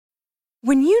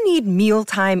When you need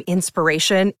mealtime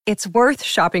inspiration, it's worth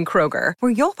shopping Kroger,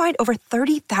 where you'll find over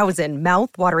 30,000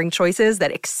 mouth-watering choices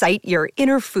that excite your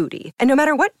inner foodie. And no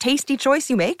matter what tasty choice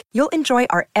you make, you'll enjoy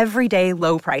our everyday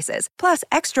low prices, plus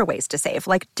extra ways to save,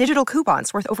 like digital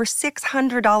coupons worth over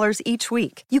 $600 each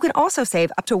week. You can also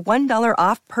save up to $1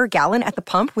 off per gallon at the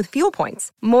pump with fuel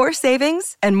points. More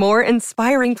savings and more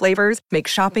inspiring flavors make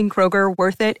shopping Kroger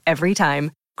worth it every time.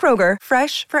 Kroger,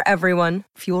 fresh for everyone.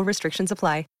 Fuel restrictions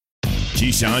apply.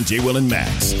 Keyshawn, J. Will, and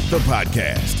Max, the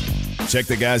podcast. Check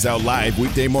the guys out live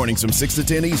weekday mornings from 6 to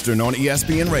 10 Eastern on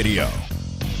ESPN Radio.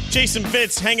 Jason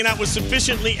Fitz hanging out with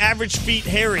sufficiently average feet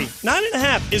Harry.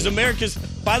 9.5 is America's,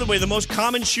 by the way, the most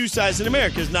common shoe size in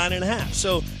America is 9.5.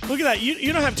 So look at that.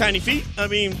 You don't have tiny feet. I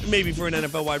mean, maybe for an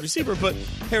NFL wide receiver, but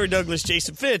Harry Douglas,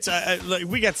 Jason Fitz,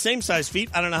 we got the same size feet.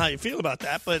 I don't know how you feel about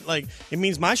that, but it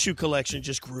means my shoe collection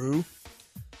just grew.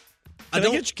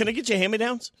 Can I get you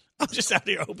hand-me-downs? I'm just out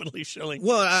here openly shilling.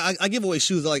 Well, I give away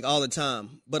shoes all the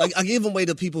time, but I give them away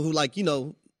to people who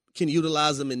can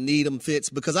utilize them and need them fits,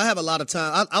 because I have a lot of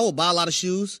time. I will buy a lot of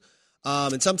shoes,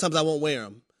 and sometimes I won't wear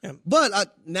them. Yeah.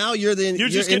 But now you're in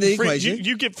the equation.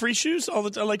 You get free shoes all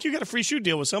the time. Like, you got a free shoe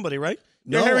deal with somebody, right?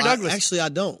 You're No, Harry Douglas. Actually, I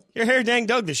don't. You're Harry Dang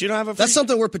Douglas. You don't have a free. That's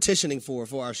something we're petitioning for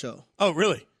our show. Oh,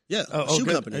 really? Yeah, shoe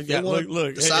company. If yeah,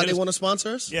 they decide they want to sponsor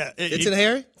us. Yeah, Fitz and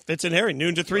Harry. Fitz and Harry,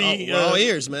 noon to 3. We're all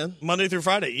ears, man. Monday through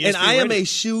Friday. ESPN and I am Radio. a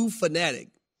shoe fanatic.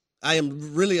 I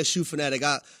am really a shoe fanatic.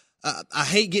 I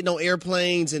hate getting on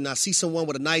airplanes and I see someone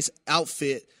with a nice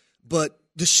outfit, but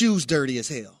the shoe's dirty as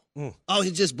hell. Oh,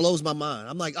 it just blows my mind.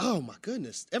 I'm like, oh my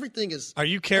goodness, everything is. Are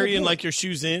you carrying like your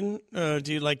shoes in? Do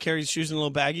you like carry shoes in a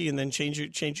little baggie and then change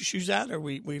your shoes out? Or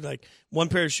we like one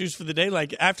pair of shoes for the day?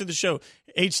 Like after the show,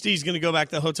 HD's going to go back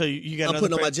to the hotel. You got. I'm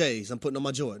putting on my J's. I'm putting on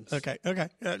my Jordans. Okay.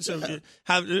 So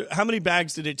how many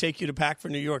bags did it take you to pack for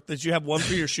New York? Did you have one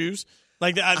for your shoes?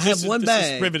 Like I have one bag.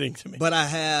 This is riveting to me. But I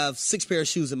have 6 pairs of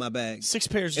shoes in my bag. 6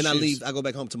 pairs of shoes. And I go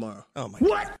back home tomorrow. Oh my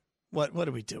God. What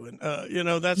are we doing?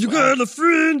 That's you got a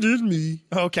friend in me.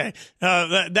 Okay,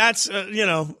 that's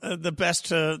the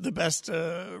best.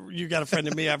 You got a friend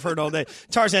in me. I've heard all day.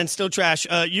 Tarzan still trash.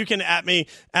 You can at me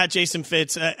at Jason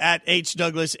Fitz at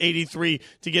HDouglas83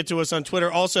 to get to us on Twitter.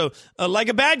 Also, like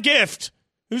a bad gift.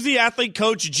 Who's the athlete,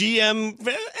 coach, GM,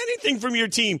 anything from your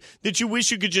team that you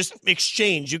wish you could just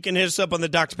exchange? You can hit us up on the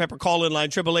Dr. Pepper call-in line,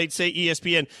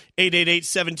 888-SAY-ESPN,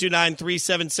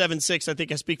 888-729-3776. I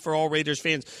think I speak for all Raiders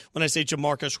fans when I say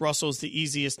Jamarcus Russell is the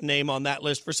easiest name on that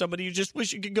list for somebody you just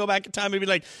wish you could go back in time and be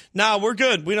like, nah, we're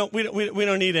good. We don't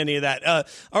need any of that.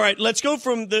 All right, let's go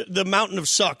from the mountain of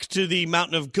suck to the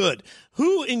mountain of good.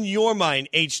 Who, in your mind,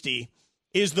 HD,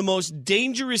 is the most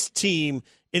dangerous team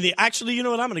actually, you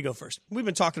know what? I'm going to go first. We've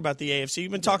been talking about the AFC.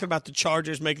 We've been talking about the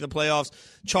Chargers making the playoffs.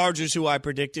 Chargers, who I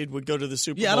predicted would go to the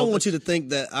Super Bowl. Yeah, I don't want you to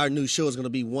think that our new show is going to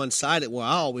be one-sided where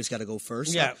I always got to go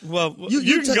first. Yeah, well,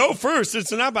 you can go first.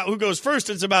 It's not about who goes first.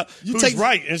 It's about who's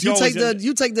right. You take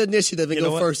the initiative and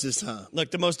go first this time.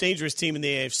 Look, the most dangerous team in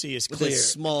the AFC is clear. With that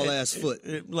small-ass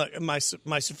foot. Look, my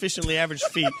sufficiently average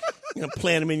feet,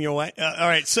 plant them in your way. All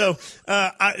right, so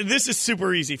this is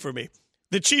super easy for me.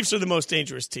 The Chiefs are the most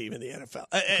dangerous team in the NFL,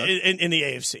 in the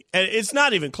AFC. And it's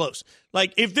not even close.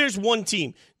 Like, if there's one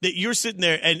team that you're sitting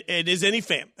there, and as any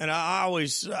fan, and I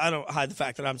don't hide the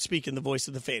fact that I'm speaking the voice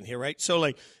of the fan here, right? So,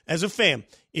 like, as a fan,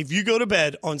 if you go to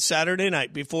bed on Saturday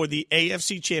night before the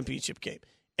AFC Championship game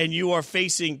and you are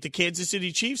facing the Kansas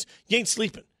City Chiefs, you ain't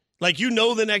sleeping. Like,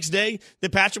 the next day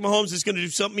that Patrick Mahomes is going to do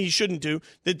something he shouldn't do,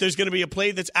 that there's going to be a play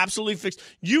that's absolutely fixed.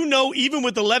 Even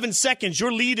with 11 seconds,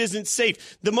 your lead isn't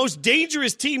safe. The most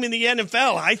dangerous team in the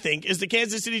NFL, I think, is the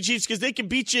Kansas City Chiefs, because they can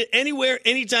beat you anywhere,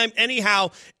 anytime, anyhow,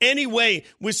 anyway,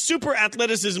 with super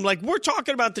athleticism. Like, we're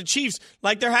talking about the Chiefs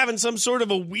like they're having some sort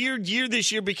of a weird year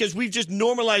this year because we've just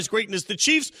normalized greatness. The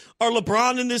Chiefs are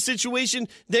LeBron in this situation.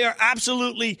 They are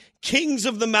absolutely kings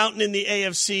of the mountain in the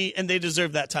AFC, and they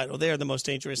deserve that title. They are the most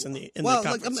dangerous in the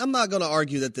conference. Like, I'm not going to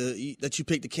argue that you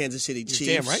picked the Kansas City Chiefs.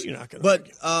 You're damn right you're not going to. But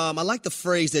I like the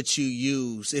phrase that you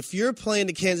use. If you're playing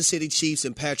the Kansas City Chiefs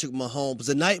and Patrick Mahomes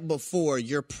the night before,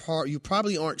 you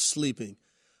probably aren't sleeping,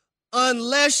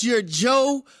 unless you're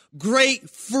Joe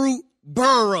Grapefruit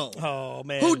Burrow. Oh,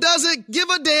 man. Who doesn't give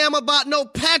a damn about no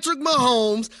Patrick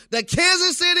Mahomes, the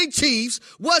Kansas City Chiefs,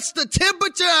 what's the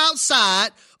temperature outside,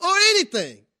 or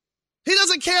anything. He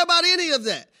doesn't care about any of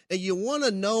that. And you want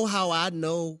to know how I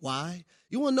know why?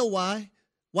 You want to know why?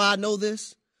 Why I know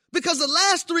this? Because the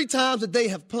last 3 times that they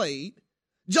have played,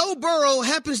 Joe Burrow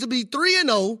happens to be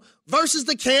 3-0 versus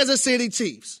the Kansas City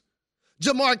Chiefs.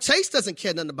 Jamar Chase doesn't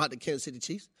care nothing about the Kansas City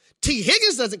Chiefs. T.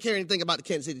 Higgins doesn't care anything about the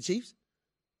Kansas City Chiefs.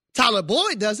 Tyler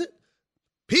Boyd doesn't.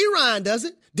 Perine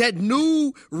doesn't. That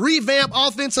new revamped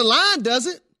offensive line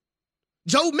doesn't.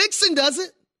 Joe Mixon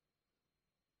doesn't.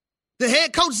 The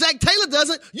head coach, Zach Taylor,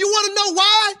 doesn't. You want to know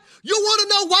why? You want to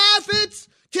know why, Fitz?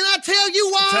 Can I tell you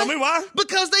why? Tell me why.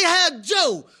 Because they had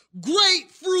Joe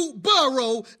Grapefruit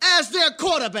Burrow as their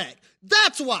quarterback.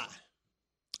 That's why.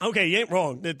 Okay, you ain't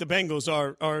wrong. The Bengals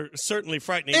are certainly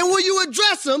frightening. And when you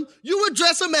address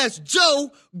him as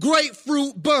Joe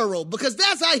Grapefruit Burrow, because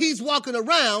that's how he's walking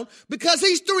around, because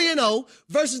he's 3-0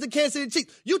 versus the Kansas City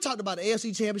Chiefs. You talked about the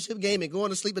AFC Championship game and going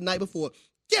to sleep the night before.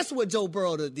 Guess what Joe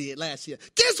Burrow did last year?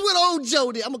 Guess what old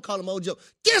Joe did? I'm going to call him old Joe.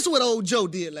 Guess what old Joe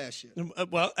did last year?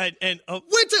 I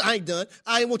ain't done.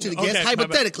 I ain't want you to guess. Okay,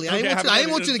 hypothetically. I ain't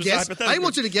want you to guess. I ain't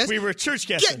want you to guess. We were church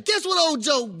guessing. Guess what old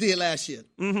Joe did last year?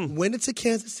 Mm-hmm. Went into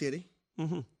Kansas City.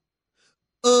 Mm-hmm.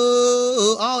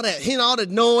 All that, hitting all the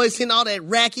noise, hitting all that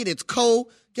racket. It's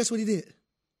cold. Guess what he did?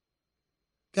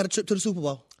 Got a trip to the Super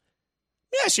Bowl.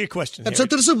 Let me ask you a question. Got a trip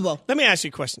to the Super Bowl. Let me ask you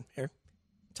a question here.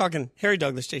 Talking Harry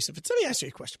Douglas, Jason Fitz. Let me ask you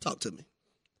a question. Talk to me.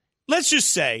 Let's just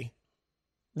say,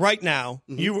 right now,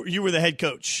 you were the head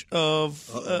coach of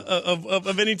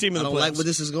any team in the playoffs. I don't like where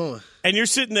this is going. And you're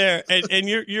sitting there, and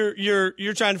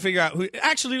you're trying to figure out who.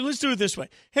 Actually, let's do it this way.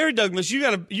 Harry Douglas, you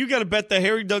gotta bet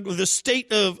the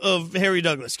state of Harry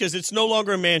Douglas, because it's no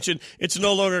longer a mansion, it's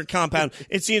no longer a compound,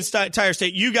 it's the entire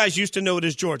state. You guys used to know it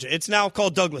as Georgia. It's now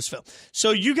called Douglasville.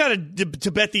 So you got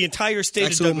to bet the entire state.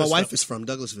 Actually, of Douglasville. Where my wife is from,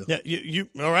 Douglasville. Yeah, you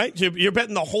all right? You're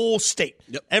betting the whole state.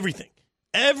 Yep. Everything.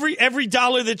 Every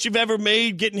dollar that you've ever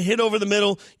made getting hit over the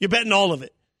middle, you're betting all of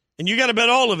it. And you got to bet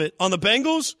all of it on the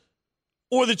Bengals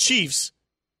or the Chiefs.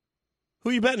 Who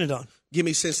are you betting it on? Give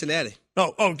me Cincinnati.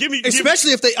 Give me.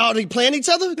 Especially if they already playing each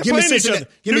other. Give me Cincinnati.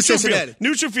 Give me Cincinnati.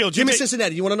 Neutral field. Give me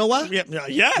Cincinnati. You want to know why? Yeah,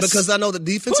 yes. Because I know the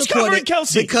defensive coordinator.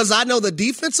 Because I know the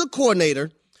defensive coordinator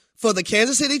for the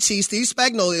Kansas City Chiefs, Steve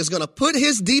Spagnuolo, is going to put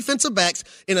his defensive backs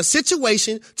in a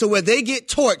situation to where they get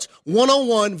torched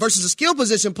one-on-one versus the skill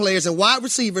position players and wide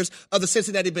receivers of the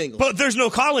Cincinnati Bengals. But there's no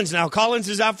Collins now. Collins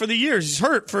is out for the year. He's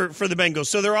hurt for the Bengals,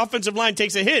 so their offensive line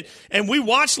takes a hit. And we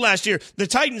watched last year, the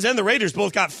Titans and the Raiders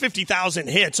both got 50,000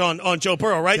 hits on Joe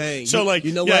Burrow, right? Dang, so,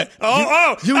 you know what?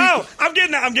 I'm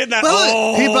getting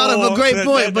that. He brought up a great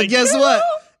point, but guess what?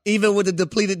 Even with the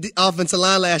depleted offensive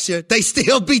line last year, they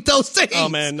still beat those teams. Oh,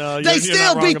 man. They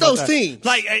still beat those teams.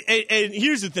 And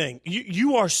here's the thing.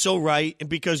 You are so right,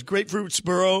 because Grapefruit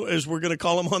Burrow, as we're going to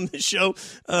call him on this show,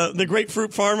 the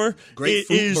grapefruit farmer,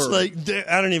 is Burrow.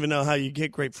 I don't even know how you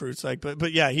get grapefruits.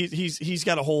 But yeah, he's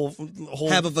got a whole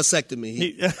have a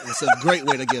vasectomy. It's a great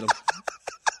way to get him.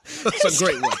 It's a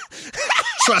great way.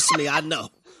 Trust me, I know.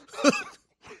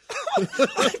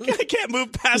 I can't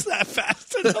move past that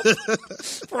fast enough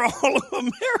for all of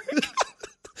America.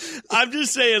 I'm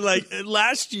just saying,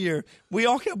 last year, we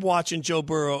all kept watching Joe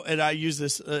Burrow, and I use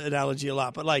this analogy a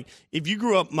lot, but, if you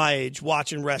grew up my age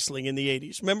watching wrestling in the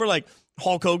 80s, remember,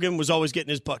 Hulk Hogan was always getting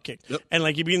his butt kicked. Yep.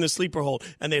 And, you'd be in the sleeper hold,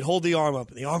 and they'd hold the arm up,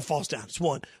 and the arm falls down. It's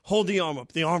one. Hold the arm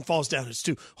up. The arm falls down. It's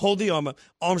two. Hold the arm up.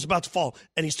 Arm's about to fall,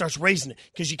 and he starts raising it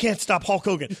because you can't stop Hulk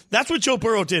Hogan. That's what Joe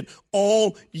Burrow did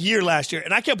all year last year.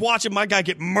 And I kept watching my guy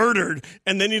get murdered,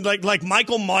 and then he'd, like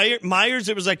Michael Myers,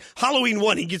 it was like Halloween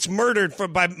 1. He gets murdered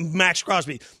by Max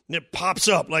Crosby. And it pops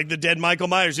up like the dead Michael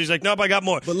Myers. He's like, nope, I got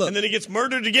more. And then he gets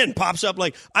murdered again, pops up.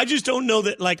 I just don't know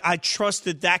that, I trust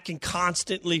that can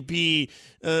constantly be,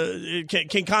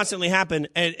 can constantly happen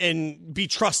and be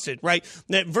trusted, right?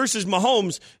 Versus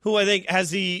Mahomes, who I think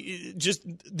has the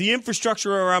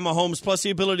infrastructure around Mahomes plus the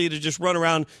ability to just run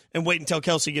around and wait until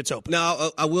Kelsey gets open.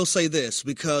 Now, I will say this,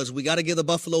 because we got to give the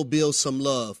Buffalo Bills some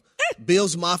love.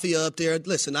 Bills Mafia up there.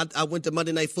 Listen, I went to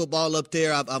Monday Night Football up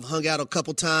there. I've hung out a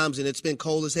couple times, and it's been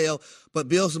cold as hell. But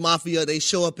Bills Mafia, they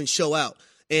show up and show out.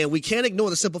 And we can't ignore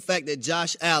the simple fact that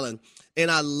Josh Allen, and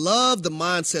I love the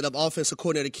mindset of offensive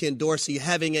coordinator Ken Dorsey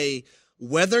having a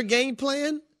weather game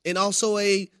plan and also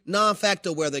a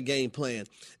non-factor weather game plan.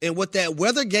 And what that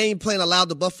weather game plan allowed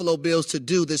the Buffalo Bills to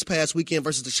do this past weekend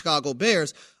versus the Chicago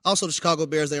Bears, also the Chicago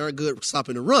Bears, they aren't good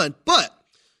stopping the run, but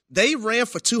they ran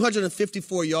for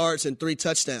 254 yards and 3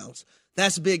 touchdowns.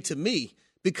 That's big to me,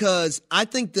 because I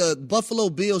think the Buffalo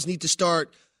Bills need to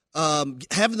start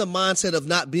having the mindset of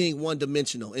not being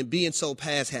one-dimensional and being so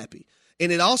pass-happy.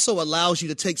 And it also allows you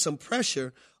to take some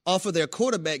pressure off of their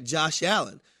quarterback, Josh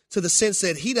Allen, to the sense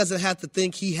that he doesn't have to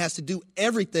think he has to do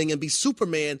everything and be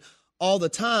Superman all the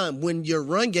time when your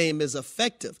run game is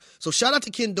effective. So shout out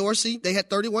to Ken Dorsey. They had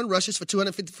 31 rushes for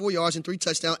 254 yards and 3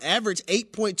 touchdowns, average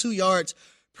 8.2 yards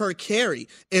per carry.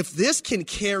 If this can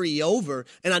carry over,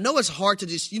 and I know it's hard to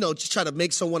just try to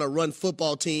make someone a run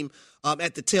football team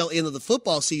at the tail end of the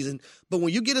football season. But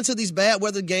when you get into these bad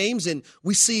weather games and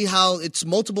we see how it's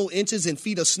multiple inches and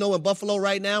feet of snow in Buffalo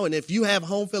right now, and if you have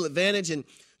home field advantage and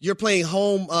you're playing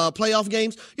home playoff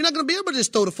games, you're not going to be able to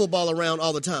just throw the football around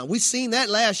all the time. We've seen that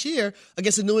last year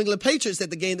against the New England Patriots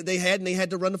at the game that they had, and they had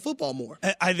to run the football more.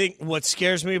 I think what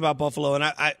scares me about Buffalo, and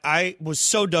I was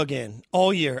so dug in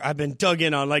all year. I've been dug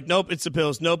in on, like, nope, it's the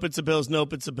Bills, nope, it's the Bills,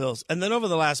 nope, it's the Bills. And then over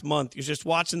the last month, you're just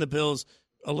watching the Bills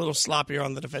a little sloppier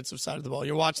on the defensive side of the ball.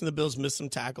 You're watching the Bills miss some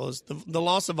tackles. The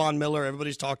loss of Von Miller,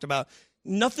 everybody's talked about.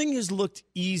 Nothing has looked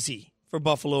easy for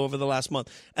Buffalo over the last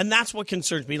month. And that's what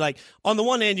concerns me. Like, on the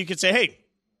one hand, you could say, hey,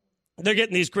 they're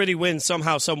getting these gritty wins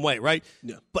somehow, some way, right?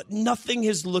 Yeah. But nothing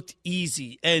has looked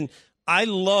easy. And I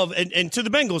love, and to the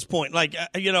Bengals point, like,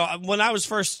 when I was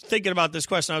first thinking about this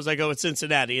question, I was like, oh, it's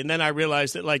Cincinnati. And then I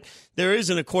realized that, like, there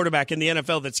isn't a quarterback in the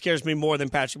NFL that scares me more than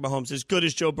Patrick Mahomes, as good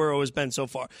as Joe Burrow has been so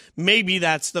far. Maybe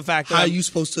that's the fact that How are you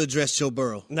supposed to address Joe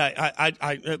Burrow? Sorry,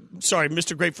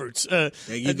 Mr. Grapefruits.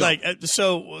 There you go.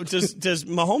 So does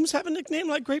Mahomes have a nickname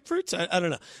like Grapefruits? I don't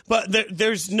know. But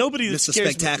there's nobody that Mr.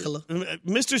 scares Spectacular? me.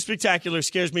 Mr. Spectacular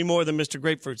scares me more than Mr.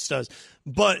 Grapefruits does.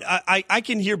 But I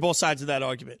can hear both sides of that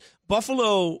argument.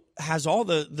 Buffalo has all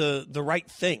the right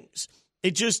things.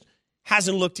 It just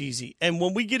hasn't looked easy. And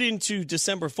when we get into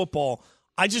December football,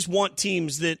 I just want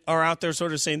teams that are out there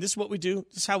sort of saying, this is what we do,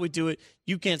 this is how we do it,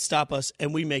 you can't stop us,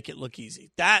 and we make it look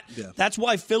easy. That's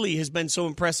why Philly has been so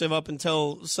impressive up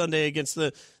until Sunday against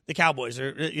the Cowboys,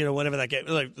 or whenever that game,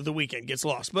 like the weekend gets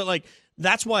lost. But like,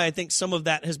 that's why I think some of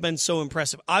that has been so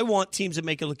impressive. I want teams that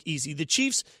make it look easy. The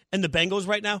Chiefs and the Bengals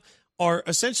right now are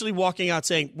essentially walking out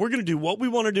saying, we're going to do what we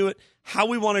want to do it, how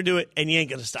we want to do it, and you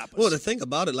ain't going to stop us. Well, the thing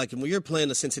about it, like when you're playing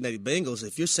the Cincinnati Bengals,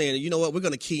 if you're saying, you know what, we're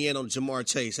going to key in on Jamar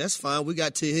Chase, that's fine. We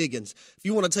got T. Higgins. If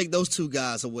you want to take those two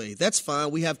guys away, that's fine.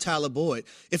 We have Tyler Boyd.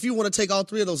 If you want to take all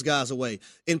three of those guys away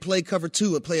and play cover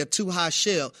two and play a two-high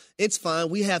shell, it's fine.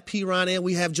 We have P. Ryan and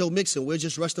we have Joe Mixon. We'll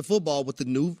just rush the football with the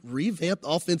new revamped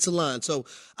offensive line. So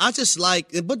I just like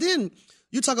it. But then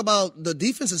you talk about the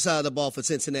defensive side of the ball for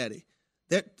Cincinnati.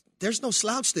 There's no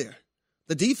slouch there.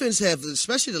 The defense have,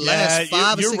 especially the last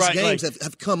 5 or 6 games,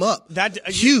 have come up.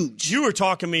 Huge. You were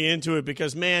talking me into it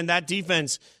because, man, that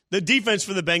defense, the defense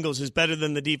for the Bengals is better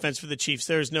than the defense for the Chiefs.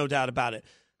 There's no doubt about it.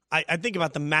 I think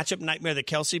about the matchup nightmare that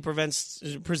Kelsey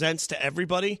presents to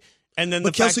everybody. And then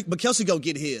Kelsey gonna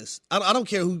get his. I don't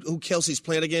care who Kelsey's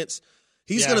playing against.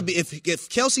 He's gonna be if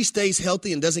Kelsey stays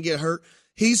healthy and doesn't get hurt,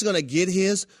 he's gonna get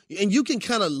his. And you can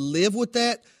kind of live with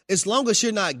that as long as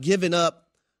you're not giving up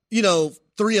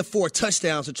 3 or 4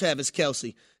 touchdowns to Travis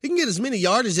Kelsey. He can get as many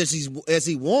yardage as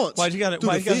he wants. Why you got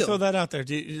to throw that out there?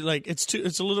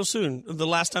 It's a little soon. The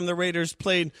last time the Raiders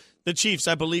played the Chiefs,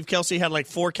 I believe Kelsey had like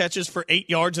 4 catches for 8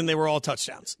 yards, and they were all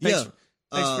touchdowns. Thanks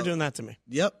for doing that to me.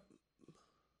 Yep.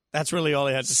 That's really all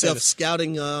I had to say.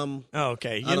 Self-scouting.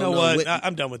 Okay. You know what?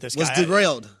 I'm done with this guy. Was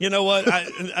derailed. You know what?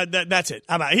 That's it.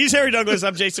 I'm out. He's Harry Douglas.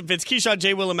 I'm Jason Fitz. Keyshawn,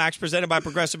 J. Will, and Max, presented by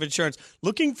Progressive Insurance.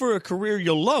 Looking for a career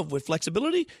you'll love with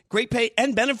flexibility, great pay,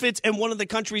 and benefits, and one of the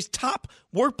country's top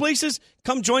workplaces?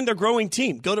 Come join their growing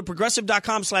team. Go to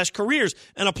progressive.com/careers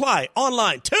and apply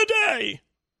online today.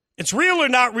 It's Real or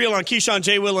Not Real on Keyshawn,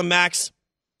 J. Will, and Max.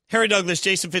 Harry Douglas,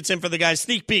 Jason Fitz in for the guys.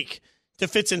 Sneak peek to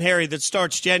Fitz and Harry that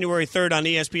starts January 3rd on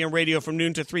ESPN Radio from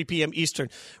noon to 3 p.m. Eastern.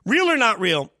 Real or Not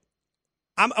Real,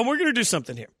 we're going to do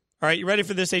something here. All right, you ready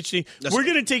for this, HD? We're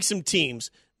going to take some teams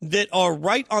that are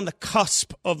right on the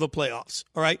cusp of the playoffs,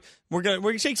 all right? We're going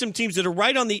to take some teams that are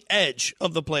right on the edge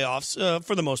of the playoffs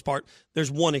for the most part. There's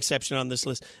one exception on this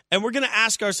list. And we're going to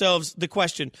ask ourselves the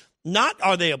question, not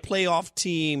are they a playoff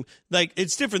team? Like,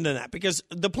 it's different than that because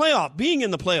being in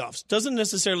the playoffs doesn't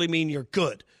necessarily mean you're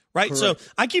good. Right? Correct.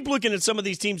 So I keep looking at some of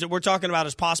these teams that we're talking about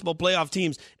as possible playoff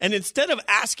teams, and instead of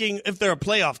asking if they're a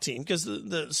playoff team, because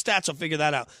the stats will figure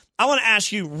that out, I want to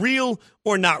ask you real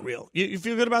or not real. You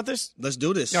feel good about this? Let's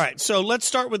do this. All right, so let's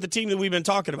start with the team that we've been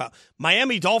talking about,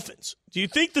 Miami Dolphins. Do you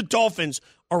think the Dolphins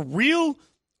are real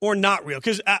or not real?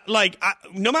 Because,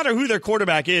 no matter who their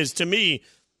quarterback is, to me,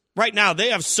 right now,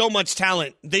 they have so much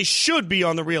talent, they should be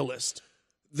on the real list.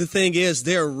 The thing is,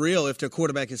 they're real if their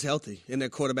quarterback is healthy and their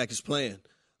quarterback is playing.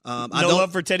 No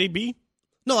love for Teddy B?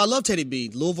 No, I love Teddy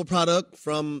B. Louisville product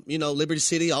from, Liberty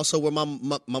City, also where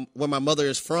my mother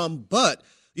is from. But,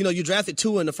 you drafted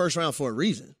Tua in the first round for a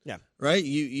reason. Yeah. Right?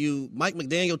 Mike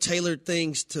McDaniel tailored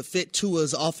things to fit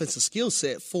Tua's offensive skill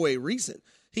set for a reason.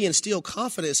 He instilled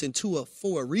confidence in Tua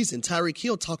for a reason. Tyreek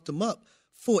Hill talked him up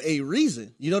for a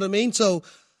reason. You know what I mean? So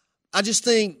I just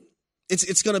think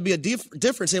it's going to be a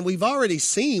difference. And we've already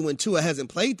seen when Tua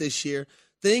hasn't played this year,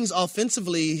 things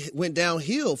offensively went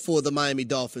downhill for the Miami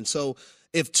Dolphins. So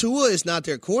if Tua is not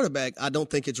their quarterback, I don't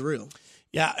think it's real.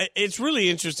 Yeah, it's really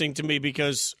interesting to me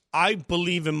because I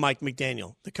believe in Mike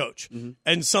McDaniel, the coach. Mm-hmm.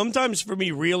 And sometimes for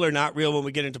me, real or not real when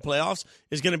we get into playoffs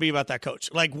is going to be about that coach.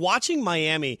 Like watching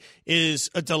Miami is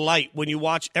a delight when you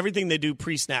watch everything they do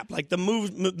pre-snap. Like the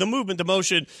movement, the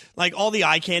motion, like all the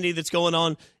eye candy that's going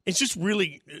on. It's just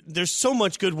really, there's so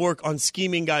much good work on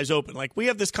scheming guys open. Like we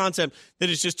have this concept that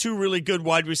it's just two really good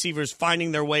wide receivers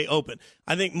finding their way open.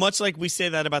 I think much like we say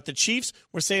that about the Chiefs,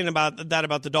 we're saying about that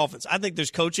about the Dolphins. I think there's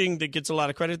coaching that gets a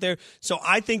lot of credit there. So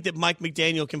I think that Mike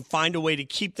McDaniel can find a way to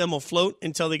keep them afloat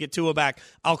until they get Tua back.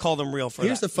 I'll call them real for that.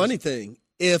 Here's the funny thing.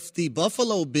 If the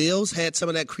Buffalo Bills had some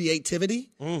of that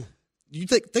creativity, you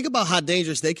think about how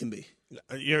dangerous they can be.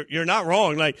 You're not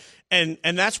wrong. Like, and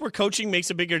that's where coaching makes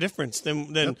a bigger difference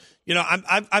than Yep. you know.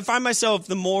 I find myself,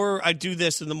 the more I do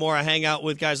this and the more I hang out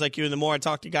with guys like you and the more I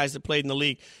talk to guys that played in the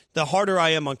league, the harder I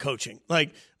am on coaching.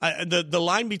 Like the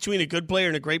line between a good player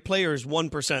and a great player is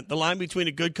 1%. The line between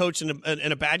a good coach and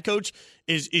a bad coach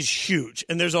is huge.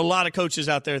 And there's a lot of coaches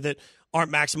out there that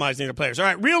aren't maximizing their players. All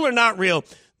right, real or not real?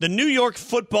 The New York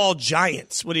Football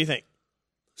Giants. What do you think?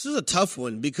 This is a tough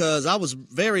one because I was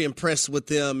very impressed with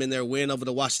them in their win over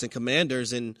the Washington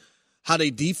Commanders and how their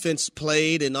defense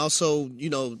played, and also,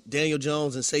 Daniel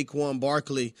Jones and Saquon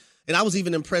Barkley. And I was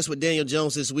even impressed with Daniel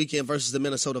Jones this weekend versus the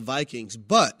Minnesota Vikings.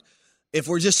 But if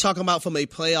we're just talking about from a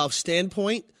playoff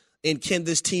standpoint and can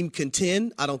this team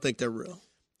contend, I don't think they're real.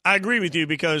 I agree with you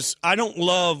because I don't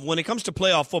love, when it comes to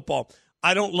playoff football,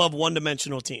 I don't love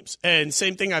one-dimensional teams. And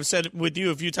same thing I've said with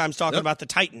you a few times talking about the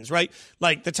Titans, right?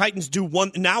 Like the Titans do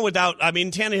one now without,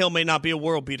 Tannehill may not be a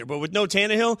world beater, but with no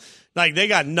Tannehill, like they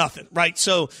got nothing, right?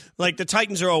 So like the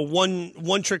Titans are a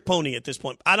one-trick pony at this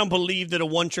point. I don't believe that a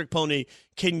one-trick pony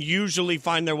can usually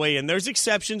find their way in. There's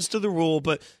exceptions to the rule,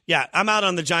 but yeah, I'm out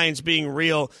on the Giants being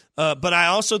real. But I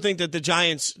also think that the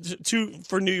Giants,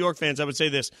 for New York fans, I would say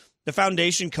this, the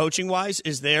foundation coaching-wise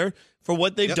is there. For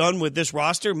what they've done with this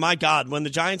roster, my God, when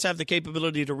the Giants have the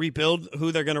capability to rebuild,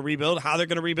 who they're going to rebuild, how they're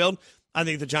going to rebuild, I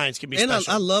think the Giants can be special. And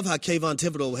I love how Kayvon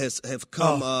Thibodeau have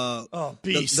come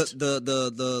beast.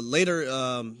 The later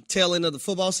tail end of the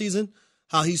football season,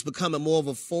 how he's becoming more of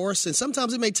a force. And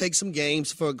sometimes it may take some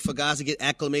games for guys to get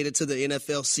acclimated to the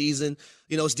NFL season.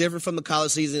 It's different from the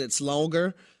college season. It's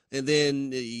longer. And then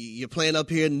you're playing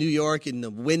up here in New York in the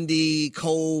windy,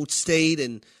 cold state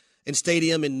and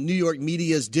stadium, and New York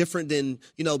media is different than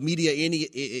media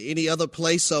any other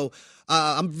place. So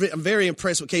I'm very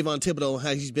impressed with Kayvon Thibodeau and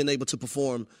how he's been able to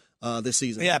perform this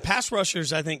season. Yeah, pass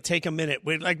rushers I think take a minute.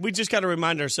 We just got to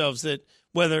remind ourselves that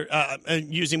whether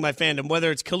using my fandom, whether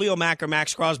it's Khalil Mack or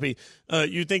Max Crosby,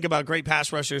 you think about great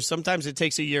pass rushers. Sometimes it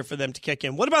takes a year for them to kick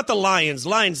in. What about the Lions?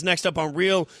 Lions next up on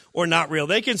real or not real?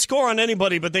 They can score on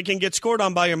anybody, but they can get scored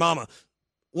on by your mama.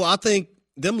 Well, I think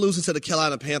them losing to the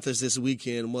Carolina Panthers this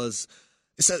weekend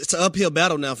it's an uphill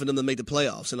battle now for them to make the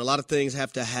playoffs, and a lot of things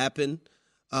have to happen.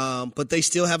 But they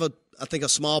still have I think a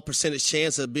small percentage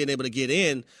chance of being able to get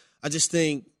in. I just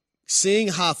think seeing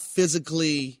how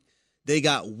physically they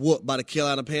got whooped by the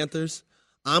Carolina Panthers,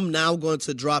 I'm now going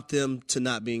to drop them to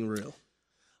not being real.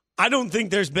 I don't think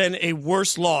there's been a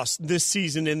worse loss this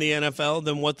season in the NFL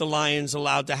than what the Lions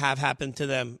allowed to have happen to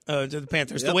them, to the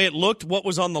Panthers. The way it looked, what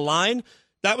was on the line,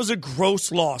 that was a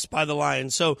gross loss by the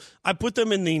Lions. So I put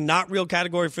them in the not real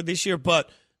category for this year, but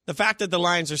the fact that the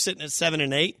Lions are sitting at 7-8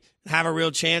 and have a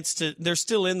real chance they're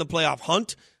still in the playoff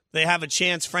hunt. They have a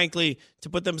chance, frankly, to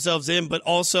put themselves in, but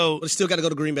also they still got to go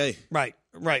to Green Bay. Right.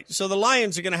 So the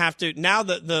Lions are going to have to, now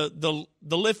that the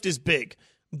lift is big,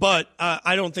 but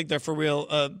I don't think they're for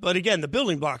real. But again, the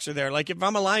building blocks are there. Like if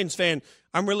I'm a Lions fan,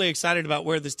 I'm really excited about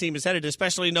where this team is headed,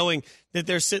 especially knowing that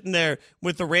they're sitting there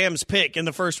with the Rams pick in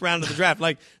the first round of the draft.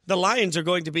 Like the Lions are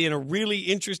going to be in a really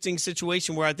interesting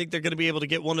situation where I think they're going to be able to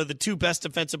get one of the two best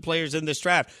defensive players in this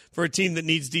draft for a team that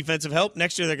needs defensive help.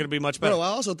 Next year, they're going to be much better. I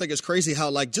also think it's crazy how,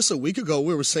 like, just a week ago,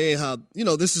 we were saying how,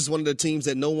 this is one of the teams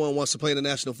that no one wants to play in the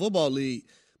National Football League.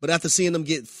 But after seeing them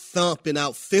get thumped and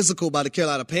out physical by the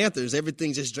Carolina Panthers,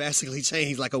 everything just drastically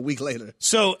changed like a week later.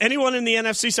 So anyone in the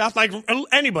NFC South, like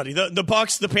anybody, the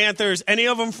Bucs, the Panthers, any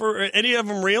of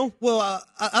them real? Well,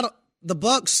 I don't. The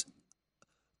Bucs,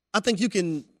 I think you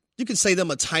can say them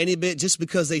a tiny bit just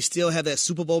because they still have that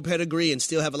Super Bowl pedigree and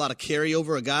still have a lot of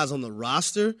carryover of guys on the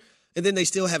roster. And then they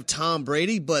still have Tom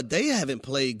Brady, but they haven't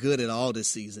played good at all this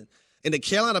season. And the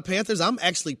Carolina Panthers, I'm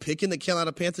actually picking the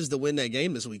Carolina Panthers to win that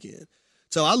game this weekend.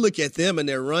 So I look at them and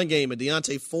their run game and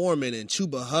Deontay Foreman and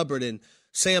Chuba Hubbard and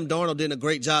Sam Darnold did a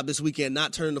great job this weekend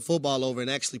not turning the football over and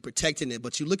actually protecting it.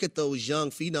 But you look at those young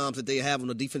phenoms that they have on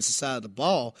the defensive side of the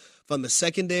ball, from the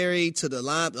secondary to the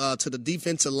line to the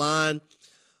defensive line.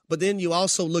 But then you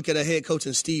also look at a head coach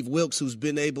in Steve Wilks who's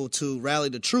been able to rally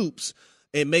the troops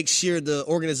and make sure the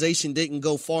organization didn't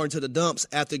go far into the dumps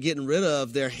after getting rid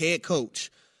of their head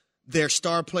coach, their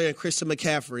star player, Christian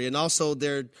McCaffrey, and also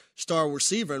their star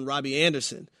receiver, Robbie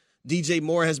Anderson. DJ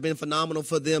Moore has been phenomenal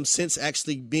for them since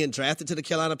actually being drafted to the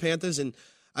Carolina Panthers, and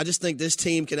I just think this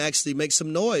team can actually make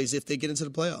some noise if they get into the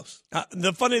playoffs.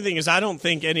 The funny thing is, I don't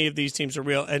think any of these teams are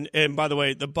real. And by the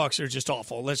way, the Bucs are just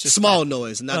awful. Let's just small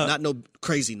noise, not no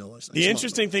crazy noise. The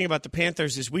interesting thing about the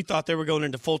Panthers is we thought they were going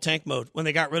into full tank mode when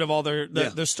they got rid of all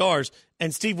their stars.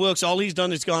 And Steve Wilks, all he's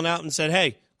done is gone out and said,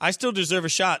 "Hey, I still deserve a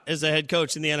shot as a head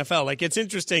coach in the NFL." Like, it's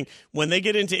interesting when they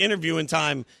get into interviewing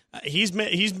time. He's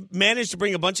managed to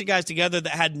bring a bunch of guys together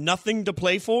that had nothing to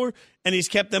play for, and he's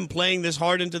kept them playing this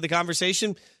hard into the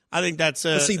conversation. I think that's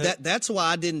that's why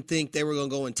I didn't think they were going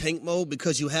to go in tank mode,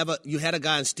 because you had a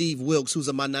guy in Steve Wilks who's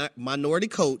a minority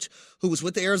coach who was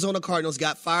with the Arizona Cardinals,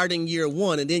 got fired in year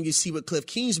one, and then you see what Cliff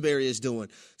Kingsbury is doing.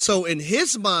 So in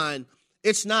his mind,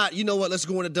 it's not, you know what, let's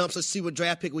go in the dumps, let's see what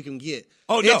draft pick we can get.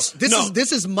 Oh, no.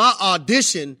 This is my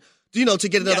audition, to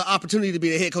get another opportunity to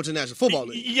be the head coach of the National Football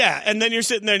League. Yeah, and then you're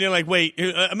sitting there and you're like, wait,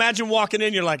 imagine walking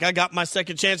in, you're like, I got my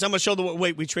second chance. I'm going to show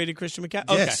wait, we traded Christian McCaffrey?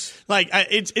 Okay. Yes.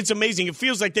 It's amazing. It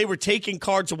feels like they were taking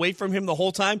cards away from him the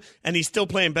whole time, and he's still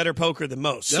playing better poker than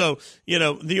most. Yep. So,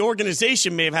 the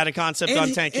organization may have had a concept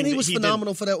on tanking. And he was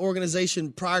phenomenal for that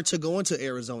organization prior to going to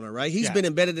Arizona, right? He's been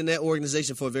embedded in that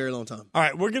organization for a very long time. All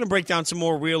right, we're going to break down some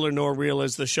more real or no real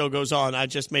as the show goes on. I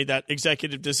just made that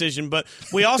executive decision. But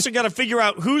we also got to figure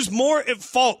out who's more at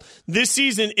fault this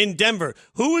season in Denver.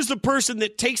 Who is the person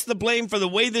that takes the blame for the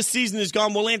way this season has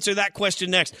gone? We'll answer that question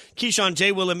next. Keyshawn,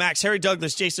 J. Will, and Max, Harry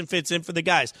Douglas, Jason Fitz in for the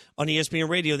guys on ESPN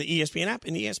Radio, the ESPN app,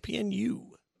 and ESPNU.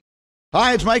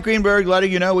 Hi, it's Mike Greenberg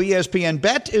letting you know ESPN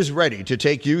Bet is ready to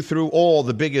take you through all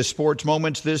the biggest sports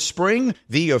moments this spring.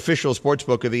 The official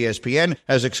sportsbook of ESPN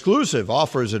has exclusive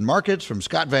offers and markets from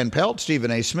Scott Van Pelt,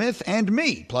 Stephen A. Smith, and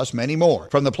me, plus many more.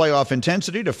 From the playoff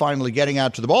intensity to finally getting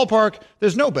out to the ballpark,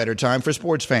 there's no better time for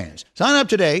sports fans. Sign up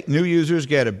today. New users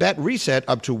get a bet reset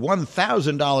up to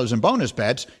 $1,000 in bonus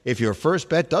bets if your first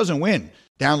bet doesn't win.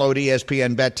 Download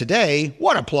ESPN Bet today.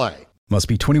 What a play. Must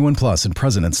be 21 plus and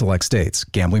present in select states.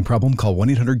 Gambling problem? Call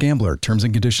 1-800-GAMBLER. Terms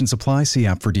and conditions apply. See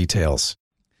app for details.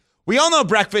 We all know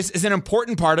breakfast is an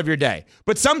important part of your day.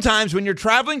 But sometimes when you're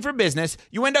traveling for business,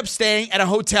 you end up staying at a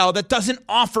hotel that doesn't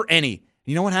offer any.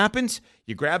 You know what happens?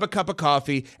 You grab a cup of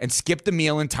coffee and skip the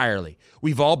meal entirely.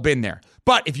 We've all been there.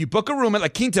 But if you book a room at La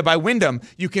Quinta by Wyndham,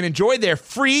 you can enjoy their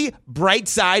free Bright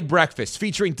Side breakfast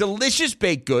featuring delicious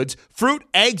baked goods, fruit,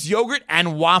 eggs, yogurt,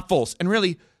 and waffles. And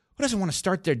really, who doesn't want to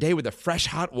start their day with a fresh,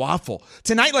 hot waffle?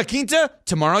 Tonight, La Quinta,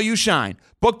 tomorrow you shine.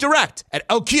 Book direct at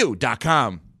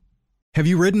LQ.com. Have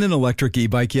you ridden an electric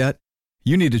e-bike yet?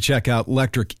 You need to check out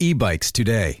Electric E-Bikes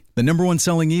today, the #1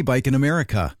 selling e-bike in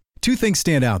America. Two things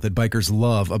stand out that bikers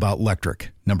love about Electric.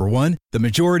 Number one, the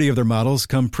majority of their models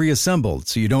come pre-assembled,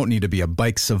 so you don't need to be a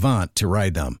bike savant to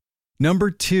ride them. Number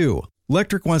two,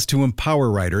 Electric wants to empower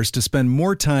riders to spend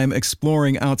more time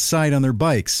exploring outside on their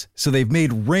bikes, so they've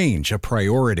made range a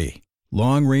priority.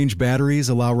 Long-range batteries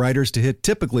allow riders to hit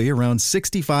typically around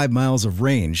 65 miles of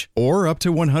range, or up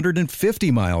to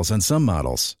 150 miles on some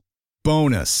models.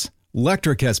 Bonus,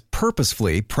 Electric has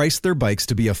purposefully priced their bikes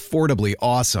to be affordably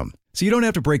awesome, so you don't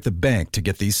have to break the bank to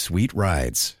get these sweet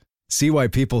rides. See why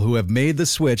people who have made the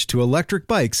switch to electric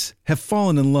bikes have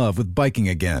fallen in love with biking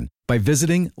again by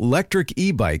visiting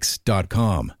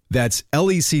lectricebikes.com. That's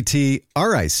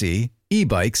LECTRIC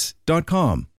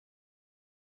ebikes.com.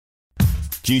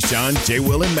 Keyshawn, J.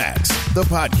 Will, and Max, the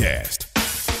podcast.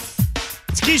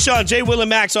 It's Keyshawn, J. Will, and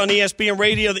Max on ESPN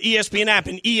Radio, the ESPN app,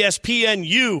 and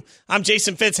ESPNU. I'm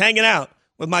Jason Fitz hanging out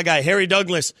with my guy, Harry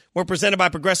Douglas. We're presented by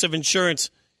Progressive Insurance.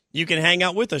 You can hang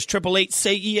out with us,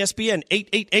 888-SAY-ESPN,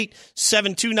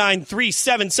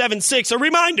 888-729-3776. A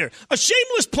reminder, a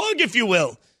shameless plug, if you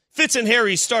will. Fitz and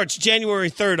Harry starts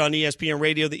January 3rd on ESPN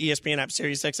Radio, the ESPN app,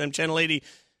 Sirius XM, Channel 80.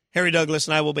 Harry Douglas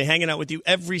and I will be hanging out with you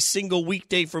every single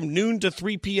weekday from noon to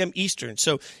 3 p.m. Eastern.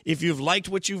 So if you've liked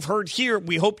what you've heard here,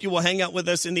 we hope you will hang out with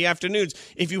us in the afternoons.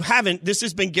 If you haven't, this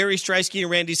has been Gary Streisky and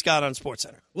Randy Scott on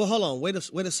SportsCenter. Well, hold on. Wait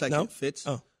a second, No? Fitz.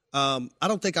 Oh. I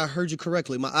don't think I heard you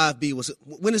correctly. My IFB was –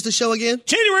 when is the show again?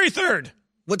 January 3rd.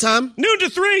 What time? Noon to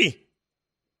 3.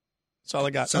 That's all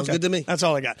I got. Sounds good to me. That's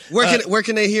all I got. Where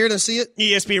can they hear it and see it?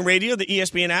 ESPN Radio, the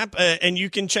ESPN app, and you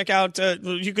can check out.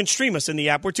 You can stream us in the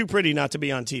app. We're too pretty not to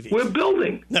be on TV. We're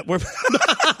building. No,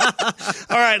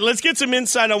 all right, let's get some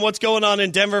insight on what's going on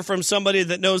in Denver from somebody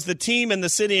that knows the team and the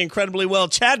city incredibly well.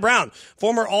 Chad Brown,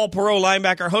 former All-Pro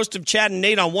linebacker, host of Chad and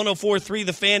Nate on 104.3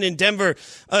 The Fan in Denver.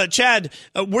 Chad,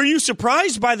 were you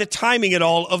surprised by the timing at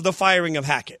all of the firing of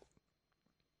Hackett?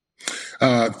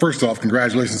 First off,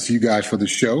 congratulations to you guys for the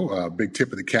show. Big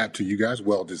tip of the cap to you guys.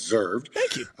 Well deserved.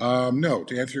 Thank you. No,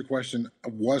 to answer your question, I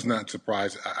was not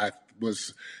surprised. I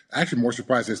was actually more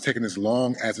surprised that it's taken as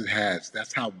long as it has.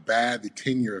 That's how bad the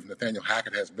tenure of Nathaniel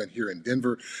Hackett has been here in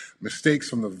Denver. Mistakes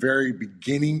from the very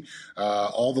beginning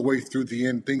all the way through the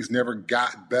end. Things never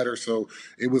got better, so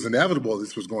it was inevitable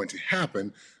this was going to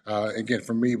happen. Again,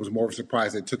 for me, it was more of a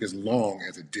surprise that it took as long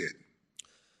as it did.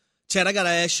 Chad, I got to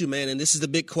ask you, man, and this is the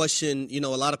big question, a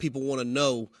lot of people want to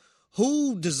know.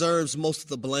 Who deserves most of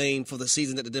the blame for the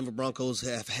season that the Denver Broncos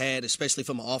have had, especially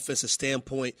from an offensive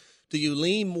standpoint? Do you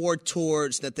lean more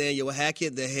towards Nathaniel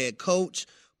Hackett, the head coach,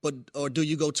 or do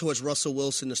you go towards Russell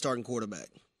Wilson, the starting quarterback?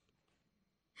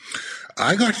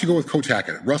 I actually go with Coach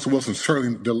Hackett. Russell Wilson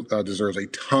certainly deserves a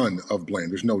ton of blame.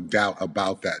 There's no doubt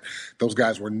about that. Those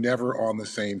guys were never on the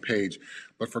same page.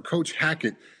 But for Coach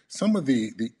Hackett, some of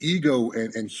the ego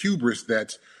and hubris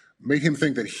that made him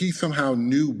think that he somehow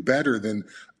knew better than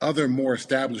other more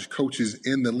established coaches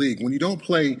in the league. When you don't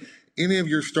play any of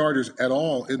your starters at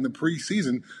all in the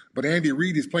preseason, but Andy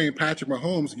Reid is playing Patrick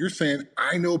Mahomes, you're saying,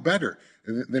 I know better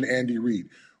than Andy Reid.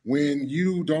 When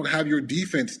you don't have your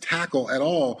defense tackle at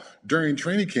all during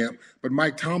training camp, but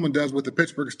Mike Tomlin does with the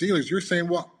Pittsburgh Steelers, you're saying,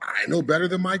 well, I know better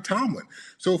than Mike Tomlin.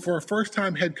 So for a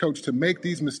first-time head coach to make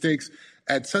these mistakes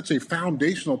at such a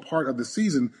foundational part of the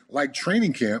season like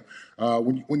training camp,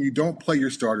 when you don't play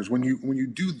your starters, when you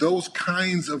do those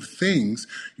kinds of things,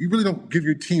 you really don't give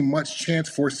your team much chance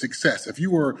for success. If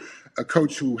you were a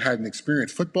coach who had an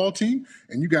experienced football team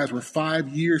and you guys were 5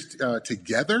 years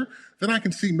together, then I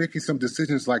can see making some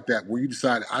decisions like that where you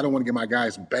decide, I don't want to get my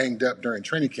guys banged up during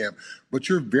training camp. But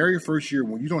your very first year,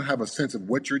 when you don't have a sense of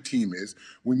what your team is,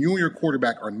 when you and your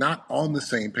quarterback are not on the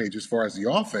same page as far as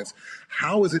the offense,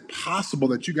 how is it possible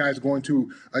that you guys are going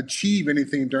to achieve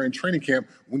anything during training camp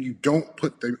when you don't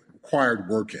put the required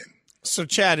work in? So,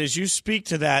 Chad, as you speak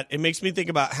to that, it makes me think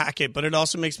about Hackett, but it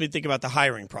also makes me think about the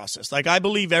hiring process. Like, I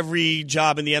believe every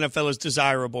job in the NFL is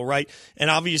desirable, right?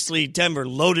 And obviously, Denver,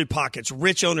 loaded pockets,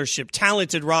 rich ownership,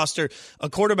 talented roster,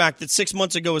 a quarterback that 6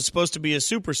 months ago was supposed to be a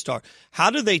superstar. How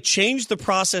do they change the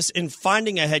process in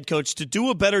finding a head coach to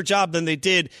do a better job than they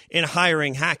did in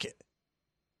hiring Hackett?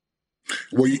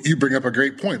 Well, you bring up a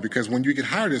great point, because when you get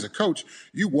hired as a coach,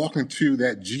 you walk into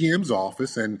that GM's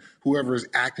office and whoever is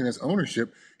acting as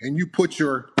ownership, and you put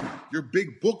your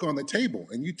big book on the table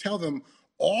and you tell them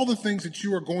all the things that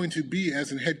you are going to be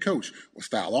as a head coach, what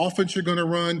style offense you're going to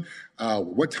run,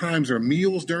 what times are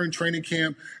meals during training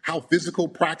camp, how physical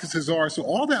practices are. So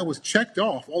all that was checked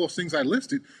off, all those things I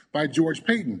listed, by George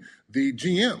Paton, the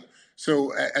GM.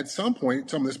 So at some point,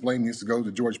 some of this blame needs to go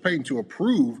to George Paton to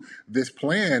approve this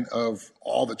plan of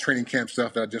all the training camp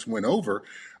stuff that I just went over.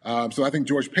 So I think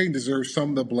George Paton deserves some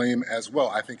of the blame as well.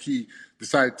 I think he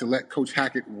decided to let Coach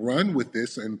Hackett run with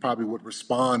this and probably would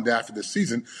respond after the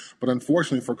season. But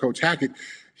unfortunately for Coach Hackett,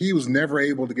 he was never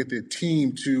able to get the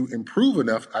team to improve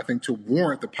enough, I think, to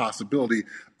warrant the possibility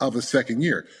of a second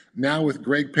year. Now with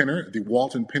Greg Penner, the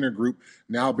Walton Penner Group,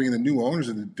 now being the new owners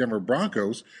of the Denver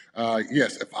Broncos,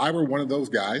 yes, if I were one of those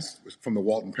guys from the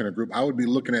Walton Penner Group, I would be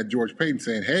looking at George Paton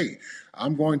saying, hey,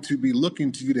 I'm going to be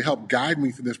looking to you to help guide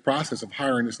me through this process of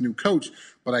hiring this new coach,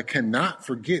 but I cannot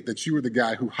forget that you were the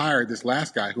guy who hired this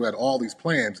last guy who had all these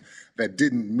plans that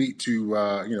didn't meet to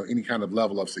any kind of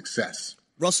level of success.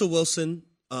 Russell Wilson,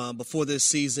 before this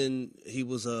season, he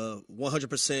was a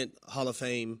 100% Hall of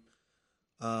Fame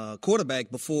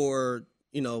quarterback before,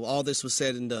 all this was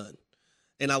said and done.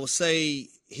 And I would say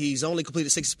he's only completed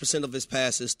 60% of his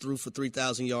passes, threw for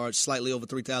 3,000 yards, slightly over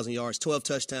 3,000 yards, 12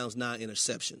 touchdowns, 9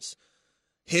 interceptions.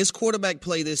 His quarterback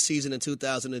play this season in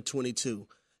 2022,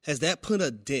 has that put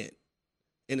a dent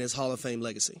in his Hall of Fame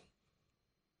legacy?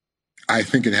 I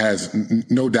think it has,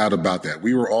 no doubt about that.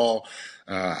 We were all,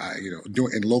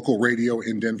 doing in local radio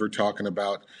in Denver talking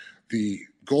about the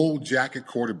gold jacket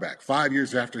quarterback. 5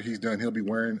 years after he's done, he'll be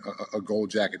wearing a gold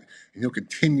jacket, and he'll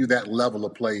continue that level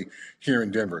of play here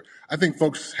in Denver. I think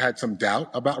folks had some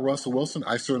doubt about Russell Wilson.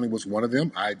 I certainly was one of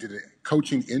them. I did a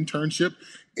coaching internship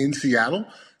in Seattle,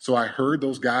 so I heard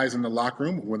those guys in the locker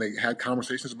room when they had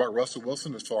conversations about Russell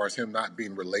Wilson as far as him not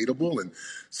being relatable and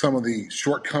some of the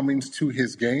shortcomings to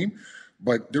his game.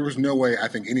 But there was no way I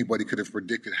think anybody could have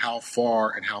predicted how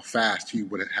far and how fast he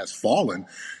has fallen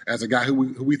as a guy who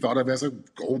we thought of as a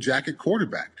gold jacket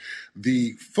quarterback.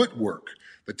 The footwork,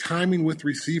 the timing with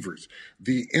receivers,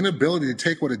 the inability to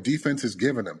take what a defense has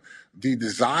given him, the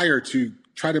desire to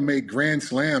try to make grand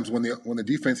slams when the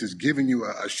defense is giving you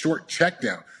a short check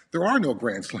down. There are no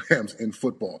grand slams in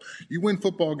football. You win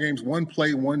football games one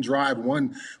play, one drive,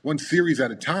 one series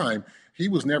at a time. He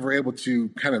was never able to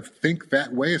kind of think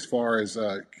that way as far as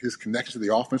his connection to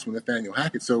the offense with Nathaniel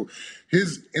Hackett. So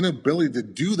his inability to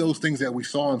do those things that we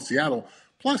saw in Seattle,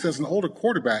 plus as an older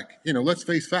quarterback, let's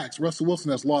face facts, Russell Wilson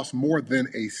has lost more than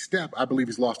a step. I believe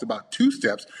he's lost about 2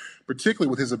 steps, particularly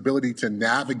with his ability to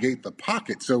navigate the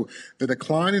pocket. So the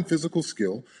decline in physical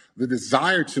skill, the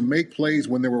desire to make plays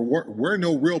when there were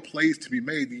no real plays to be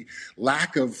made, the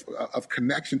lack of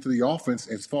connection to the offense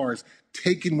as far as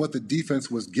taking what the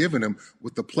defense was giving him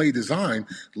with the play design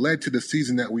led to the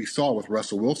season that we saw with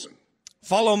Russell Wilson.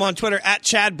 Follow him on Twitter at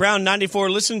ChadBrown94.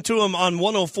 Listen to him on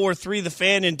 104.3 The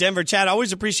Fan in Denver. Chad,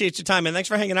 always appreciate your time, and thanks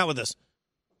for hanging out with us.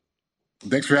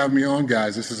 Thanks for having me on,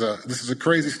 guys. This is a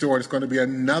crazy story. It's going to be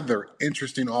another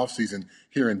interesting offseason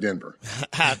here in Denver.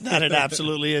 That it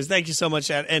absolutely is. Thank you so much,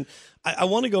 Chad. And I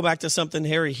want to go back to something,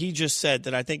 Harry, he just said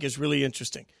that I think is really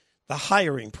interesting. The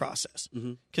hiring process,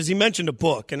 because he mentioned a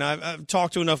book, and I've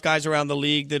talked to enough guys around the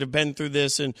league that have been through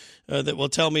this and that will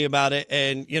tell me about it.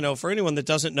 And, for anyone that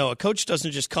doesn't know, a coach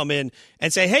doesn't just come in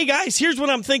and say, hey, guys, here's what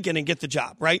I'm thinking and get the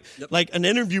job, right? Yep. Like an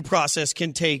interview process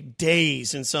can take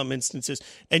days in some instances.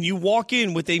 And you walk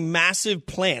in with a massive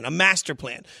plan, a master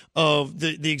plan of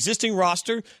the existing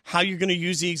roster, how you're going to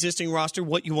use the existing roster,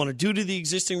 what you want to do to the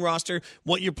existing roster,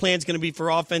 what your plan's going to be for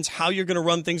offense, how you're going to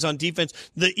run things on defense,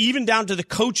 even down to the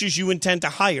coaches you intend to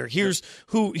hire. Here's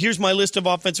my list of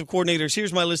offensive coordinators.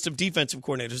 Here's my list of defensive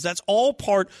coordinators. That's all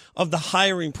part of the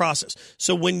hiring process.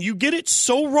 So when you get it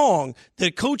so wrong that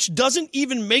a coach doesn't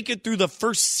even make it through the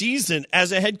first season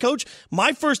as a head coach,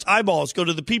 my first eyeballs go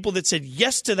to the people that said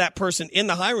yes to that person in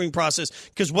the hiring process,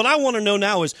 because what I want to know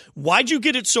now is, why'd you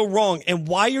get it so wrong, and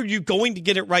why are you going to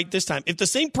get it right this time? If the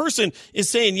same person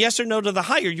is saying yes or no to the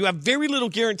hire, you have very little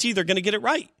guarantee they're going to get it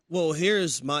right. Well,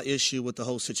 here's my issue with the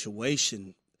whole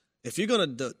situation. If you're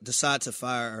going to decide to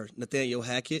fire Nathaniel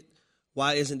Hackett,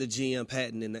 why isn't the GM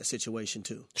Patton in that situation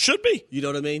too? Should be. You know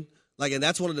what I mean? And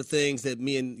that's one of the things that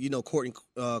me and, Courtney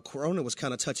Corona was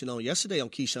kind of touching on yesterday on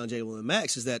Keyshawn, J. Will, and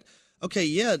Max is that, okay,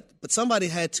 yeah, but somebody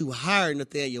had to hire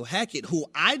Nathaniel Hackett, who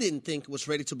I didn't think was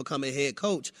ready to become a head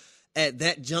coach at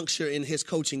that juncture in his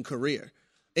coaching career.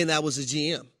 And that was the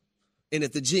GM. And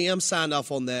if the GM signed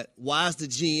off on that, why is the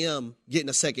GM getting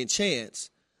a second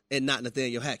chance and not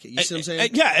Nathaniel Hackett? You see what I'm saying?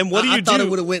 Yeah, and what do you do? I thought it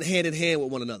would have went hand in hand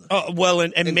with one another.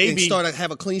 And maybe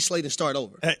have a clean slate and start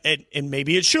over. And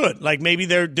maybe it should. Like, maybe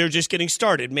they're just getting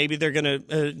started. Maybe they're going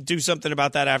to do something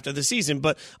about that after the season.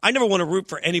 But I never want to root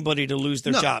for anybody to lose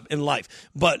their job in life.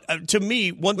 But to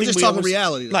me, one thing we're just talking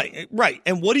reality, right?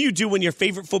 And what do you do when your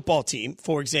favorite football team,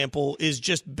 for example, is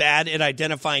just bad at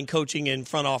identifying coaching and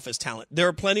front office talent? There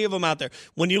are plenty of them out there.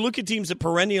 When you look at teams that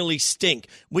perennially stink,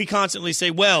 we constantly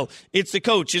say, well, it's the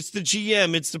coach, it's the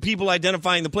GM, it's the people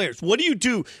identifying the players. What do you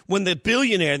do when the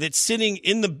billionaire that's sitting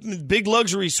in the big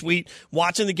luxury suite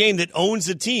watching the game that owns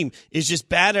the team is just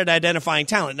bad at identifying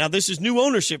talent? Now, this is new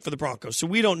ownership for the Broncos, so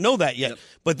we don't know that yet. Yep.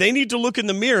 But they need to look in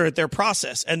the mirror at their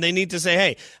process, and they need to say,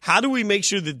 hey, how do we make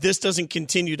sure that this doesn't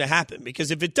continue to happen?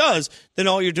 Because if it does, then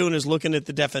all you're doing is looking at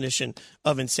the definition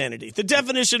of insanity. The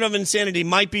definition of insanity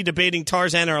might be debating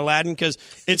Tarzan or Aladdin, because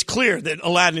it's clear that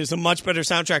Aladdin is a much better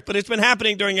soundtrack, but it's been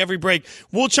happening during every break.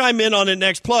 We'll chime in on it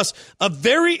next. Plus, a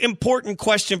very important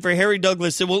question for Harry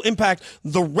Douglas that will impact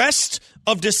the rest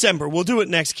of December. We'll do it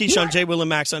next. Keyshawn, J. Will, and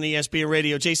Max on ESPN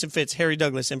Radio. Jason Fitz, Harry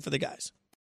Douglas, in for the guys.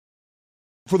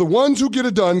 For the ones who get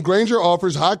it done, Grainger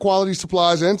offers high-quality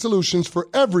supplies and solutions for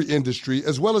every industry,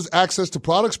 as well as access to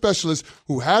product specialists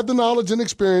who have the knowledge and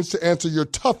experience to answer your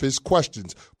toughest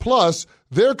questions. Plus,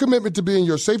 their commitment to being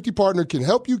your safety partner can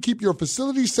help you keep your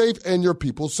facility safe and your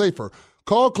people safer.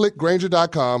 Call, click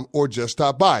Grainger.com, or just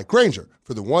stop by. Grainger,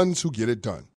 for the ones who get it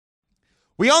done.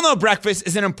 We all know breakfast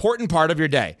is an important part of your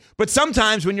day, but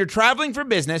sometimes when you're traveling for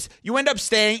business, you end up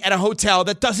staying at a hotel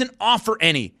that doesn't offer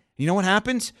any. You know what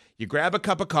happens? You grab a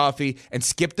cup of coffee and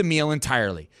skip the meal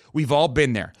entirely. We've all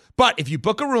been there. But if you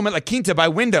book a room at La Quinta by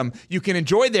Wyndham, you can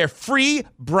enjoy their free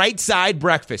Bright Side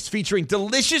breakfast featuring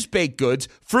delicious baked goods,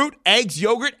 fruit, eggs,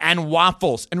 yogurt, and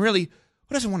waffles. And really,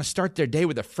 who doesn't want to start their day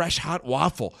with a fresh, hot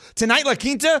waffle? Tonight, La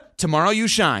Quinta, tomorrow you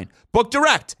shine. Book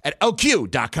direct at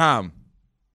LQ.com.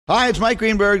 Hi, it's Mike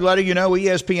Greenberg letting you know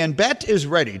ESPN Bet is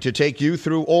ready to take you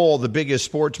through all the biggest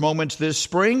sports moments this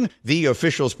spring. The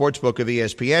official sportsbook of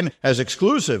ESPN has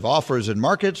exclusive offers and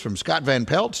markets from Scott Van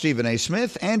Pelt, Stephen A.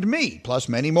 Smith, and me, plus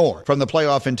many more. From the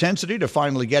playoff intensity to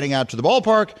finally getting out to the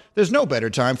ballpark, there's no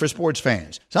better time for sports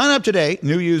fans. Sign up today.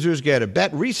 New users get a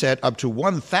bet reset up to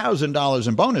 $1,000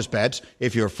 in bonus bets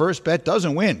if your first bet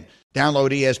doesn't win.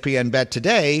 Download ESPN Bet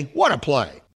today. What a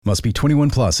play. Must be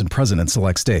 21 plus and present in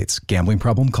select states. Gambling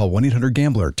problem? Call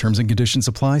 1-800-GAMBLER. Terms and conditions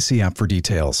apply. See app for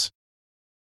details.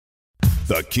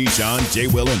 The Keyshawn, J.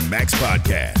 Will, and Max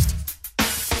podcast.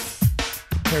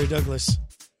 Harry Douglas,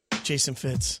 Jason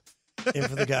Fitz, in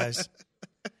for the guys.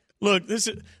 Look, this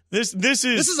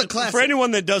is a classic. For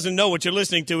anyone that doesn't know what you're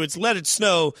listening to, it's Let It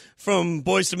Snow from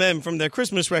Boyz II Men from their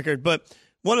Christmas record. But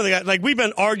one of the guys, like, we've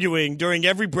been arguing during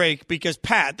every break because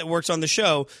Pat, that works on the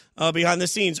show behind the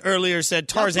scenes earlier, said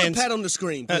Tarzan. Put Pat on the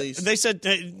screen, please. They said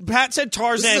Pat said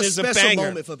Tarzan is a banger. This is a special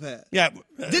moment for Pat. Yeah,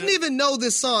 didn't even know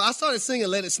this song. I started singing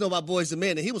 "Let It Snow" by Boyz II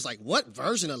Men, and he was like, "What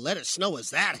version of "Let It Snow"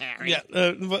 is that, Harry?" Yeah,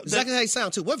 exactly how you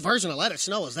sound too. What version of "Let It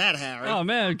Snow" is that, Harry? Oh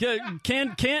man,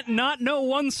 can't not know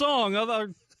one song of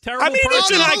a terrible. I mean,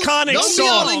 it's an iconic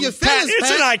song. Pat,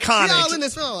 it's an iconic. Y'all in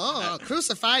this film. Oh,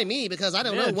 crucify me because I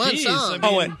don't know one song.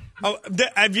 I mean,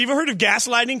 have you ever heard of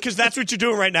gaslighting? Because that's what you're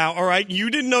doing right now, all right?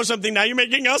 You didn't know something. Now you're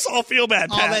making us all feel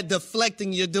bad, Pat. All that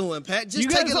deflecting you're doing, Pat. Just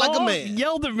take it like a man.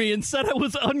 Yelled at me and said I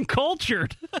was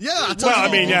uncultured. Yeah, I told well, you.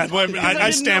 I mean, yeah, I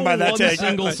stand by that take.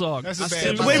 Single song. That's a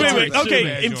bad Wait.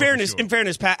 Okay, in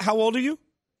fairness, Pat, how old are you?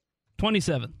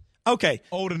 27. Okay,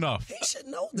 old enough. He should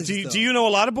know this. Do you know a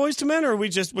lot of Boyz II Men, or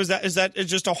is that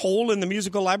just a hole in the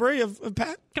musical library of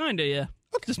Pat? Kinda, yeah.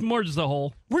 Okay. Just a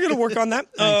hole. We're gonna work on that.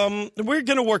 We're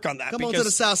gonna work on that. Come on to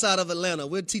the south side of Atlanta.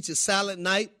 We'll teach you Silent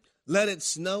Night, Let It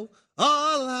Snow.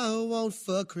 All I want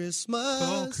for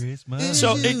Christmas.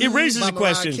 So it raises a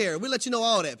question. We'll let you know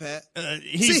all that, Pat.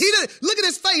 See, look at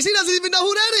his face. He doesn't even know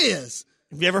who that is.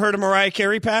 Have you ever heard of Mariah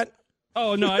Carey, Pat?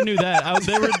 Oh no, I knew that.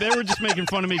 They were just making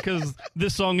fun of me because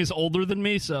this song is older than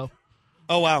me. So.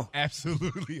 Oh, wow.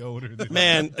 Absolutely older than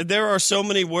Man, there are so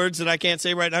many words that I can't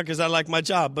say right now because I like my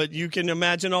job, but you can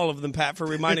imagine all of them, Pat, for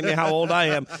reminding me how old I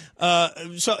am.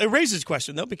 So it raises a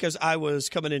question, though, because I was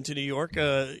coming into New York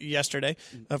yesterday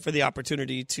for the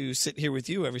opportunity to sit here with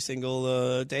you every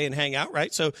single day and hang out,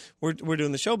 right? So we're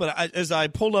doing the show, but as I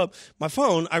pulled up my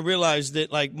phone, I realized that,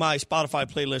 like, my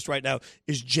Spotify playlist right now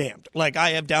is jammed. Like, I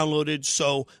have downloaded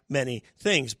so many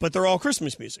things, but they're all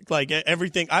Christmas music. Like,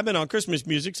 everything. I've been on Christmas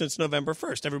music since November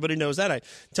 1st. Everybody knows that. I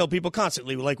tell people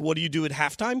constantly, like, what do you do at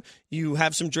halftime? You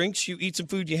have some drinks, you eat some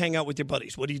food, you hang out with your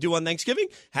buddies. What do you do on Thanksgiving?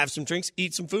 Have some drinks,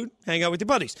 eat some food, hang out with your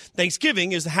buddies.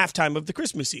 Thanksgiving is the halftime of the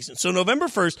Christmas season. So November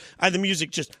 1st, I have the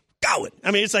music just going. I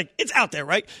mean, it's like, it's out there,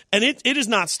 right? And it has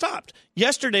not stopped.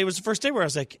 Yesterday was the first day where I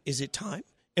was like, is it time?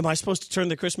 Am I supposed to turn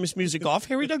the Christmas music off,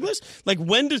 Harry Douglas? Like,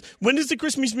 when does the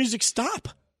Christmas music stop?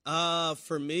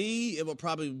 For me, it will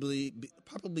probably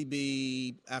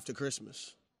be after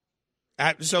Christmas.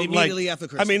 So immediately like, after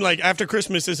Christmas. I mean, like, after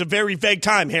Christmas is a very vague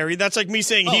time, Harry. That's like me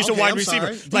saying he's a wide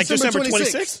receiver. Like December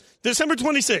 26th? December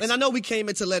 26th. And I know we came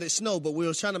into Let It Snow, but we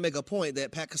were trying to make a point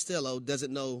that Pat Costello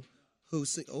doesn't know who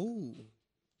sing. Oh.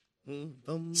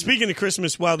 Speaking of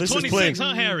Christmas, while this is playing. 26,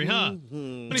 huh, Harry, huh?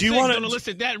 Do you want to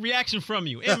elicit that reaction from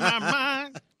you? In my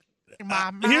mind.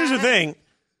 Here's the thing.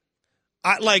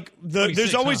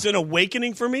 There's always an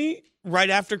awakening for me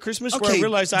right after Christmas where I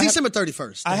realized December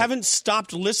 31st. I haven't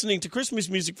stopped listening to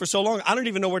Christmas music for so long. I don't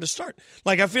even know where to start.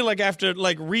 Like, I feel like I have to,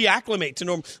 like, reacclimate to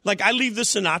normal. Like, I leave the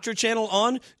Sinatra channel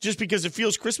on just because it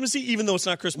feels Christmassy, even though it's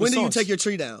not Christmas When do songs. you take your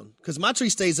tree down? Because my tree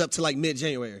stays up to, like,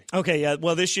 mid-January. Okay, yeah.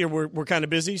 Well, this year we're kind of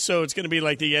busy, so it's going to be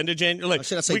like the end of January. Like,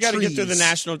 should I say we got to get trees? through the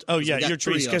national. Oh, yeah, your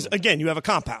trees. Because, again, you have a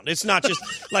compound. It's not just,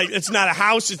 like, it's not a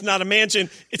house. It's not a mansion.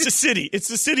 It's a city. It's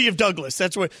the city of Douglas.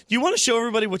 That's where. Do you want to show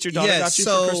everybody what your daughter got you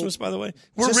for Christmas, by the way?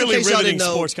 We're really riveting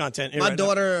sports content here. My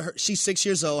daughter, she's 6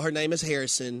 years old. Her name is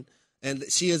Harrison, and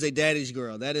she is a daddy's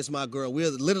girl. That is my girl. We're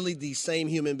literally the same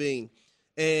human being.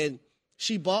 And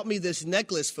she bought me this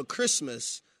necklace for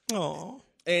Christmas. Oh.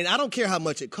 And I don't care how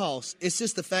much it costs. It's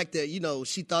just the fact that,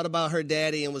 she thought about her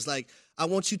daddy and was like, I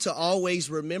want you to always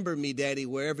remember me, Daddy,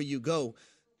 wherever you go.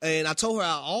 And I told her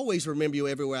I'll always remember you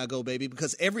everywhere I go, baby,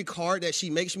 because every card that she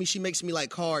makes me like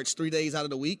cards 3 days out of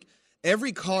the week.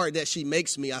 Every card that she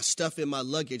makes me, I stuff in my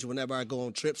luggage whenever I go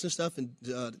on trips and stuff and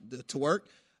to work.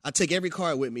 I take every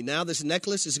card with me. Now this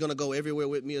necklace is going to go everywhere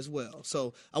with me as well.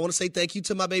 So I want to say thank you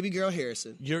to my baby girl,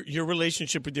 Harrison. Your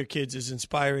relationship with your kids is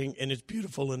inspiring, and it's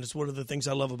beautiful, and it's one of the things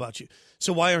I love about you.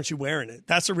 So why aren't you wearing it?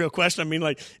 That's a real question. I mean,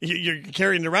 like, you're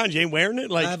carrying it around. You ain't wearing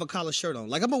it? Like, I have a collar shirt on.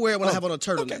 Like, I'm going to wear it when I have on a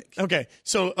turtleneck. Okay.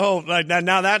 So, like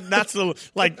now that's the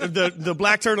like the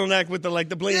black turtleneck with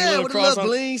the bling little with cross the little on.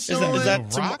 bling showing. Is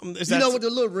that You know, with the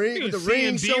little ring, with the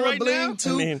ring showing right bling now?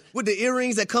 too, I mean, with the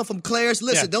earrings that come from Claire's.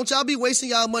 Listen, Yeah. don't y'all be wasting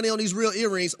y'all money on these real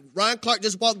earrings. Ryan Clark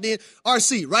just walked in.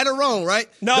 RC, right or wrong, right?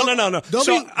 No.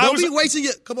 Don't be wasting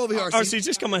your. Come over here, RC. RC,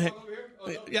 just come on here.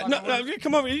 Yeah, no,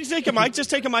 come over. You take a mic. Just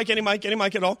take a mic. Any mic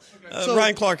at all. So,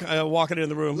 Ryan Clark walking in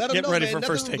the room, Let 'em getting know, ready man, for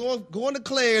first take. Going to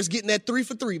Claire's, getting that 3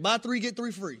 for $3. Buy 3, get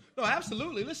 3 free. No,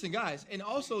 absolutely. Listen, guys, and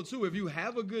also too, if you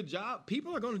have a good job,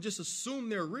 people are going to just assume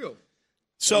they're real.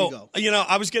 So,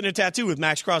 I was getting a tattoo with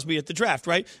Max Crosby at the draft,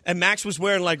 right? And Max was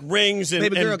wearing like rings and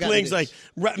blings. Like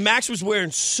Max was wearing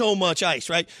so much ice,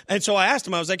 right? And so I asked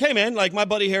him, I was like, hey, man, like my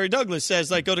buddy Harry Douglas says,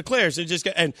 like, go to Claire's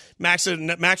and Max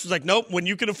was like, nope, when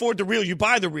you can afford the real, you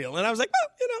buy the real. And I was like,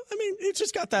 well, it's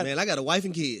just got that. Man, I got a wife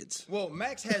and kids. Well,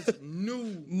 Max has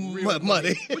new real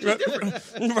money. Which is different.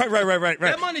 Right.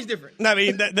 That money's different. I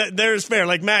mean, there's fair.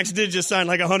 Like Max did just sign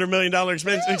like $100 million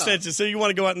extension. So you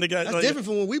want to go out and That's different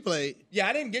from when we played.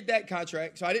 Yeah, I didn't get that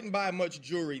contract, so I didn't buy much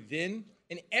jewelry then.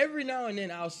 And every now and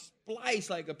then I'll splice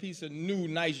like a piece of new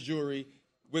nice jewelry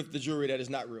with the jewelry that is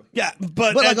not real. Yeah,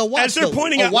 but like a watch, as they're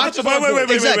pointing out,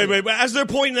 wait. As they're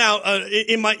pointing out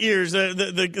in my ears,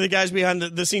 the guys behind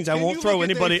the scenes, I won't throw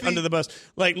anybody under the bus.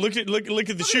 Like look at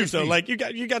the shoes though. Like you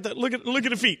got that. Look at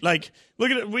the feet. Like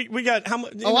look at it. We got how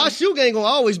much? Our shoe game gonna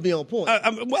always be on point.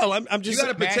 I'm just. You got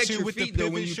to protect your feet though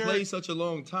when you play such a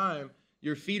long time.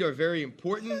 Your feet are very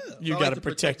important. Yeah. You got to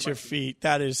protect your feet.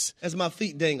 That's my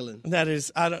feet dangling. That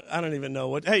is, I don't even know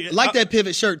what. Hey, like that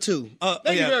pivot shirt too.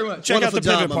 Thank you very much. Check out the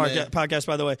Pivot podcast,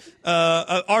 by the way.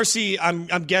 RC,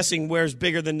 I'm guessing wears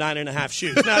bigger than 9.5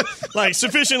 shoes. Not like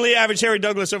sufficiently average Harry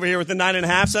Douglas over here with the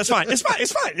 9.5. That's fine.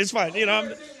 It's fine. You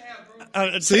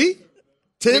know. See.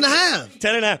 10.5.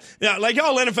 10.5. Yeah, like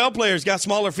y'all NFL players got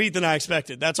smaller feet than I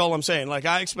expected. That's all I'm saying. Like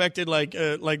I expected like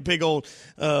big old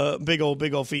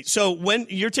feet. So when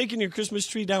you're taking your Christmas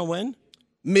tree down when?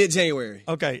 Mid-January.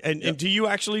 Okay. And do you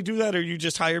actually do that or you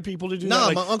just hire people to do that? No,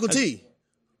 Like, my Uncle T.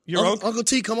 Your uncle? Uncle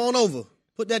T, come on over.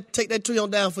 Take that tree on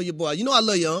down for your boy. You know I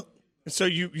love you, Unc. So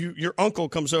your uncle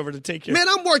comes over to take your... Man,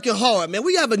 I'm working hard, man.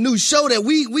 We have a new show that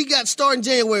we got starting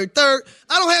January 3rd.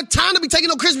 I don't have time to be taking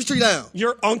no Christmas tree down.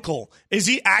 Your uncle. Is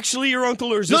he actually your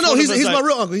uncle or is this No, he's my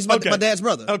real uncle. He's my dad's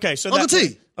brother. Okay, so Uncle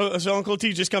T. So Uncle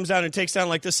T just comes down and takes down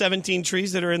like the 17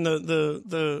 trees that are in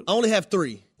the I only have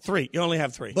 3. 3. You only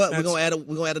have 3. But we're gonna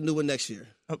add a new one next year.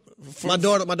 My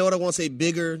daughter wants a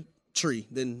bigger tree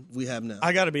than we have now.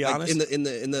 I got to be honest.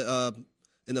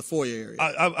 In the foyer area.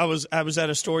 I was at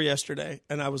a store yesterday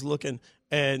and I was looking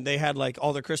and they had like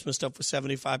all their Christmas stuff was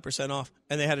 75% off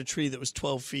and they had a tree that was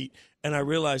 12 feet and I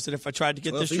realized that if I tried to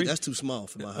get this tree, that's too small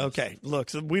for my house. Okay,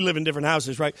 look, so we live in different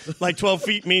houses, right? Like 12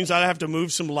 feet means I'd have to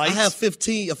move some lights. I have a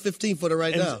 15-footer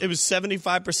right now. It was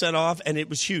 75% off and it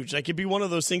was huge. Like it'd be one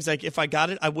of those things like if I got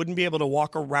it, I wouldn't be able to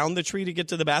walk around the tree to get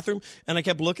to the bathroom and I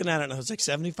kept looking at it and I was like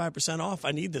 75% off.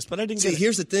 I need this, but I didn't get it. See,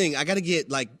 here's the thing. I got to get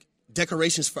like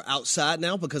decorations for outside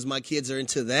now because my kids are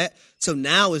into that. So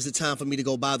now is the time for me to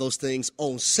go buy those things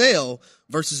on sale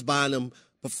versus buying them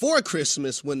before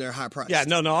Christmas when they're high priced. Yeah,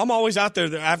 no, I'm always out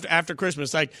there after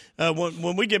Christmas. Like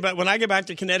when I get back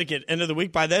to Connecticut end of the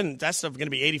week, by then that stuff is going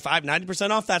to be 85-90%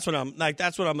 off. That's what I'm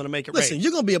going to make it. Listen, you're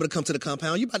going to be able to come to the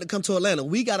compound. You're about to come to Atlanta.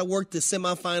 We got to work the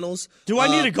semifinals. Do I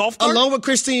need a golf cart? Along with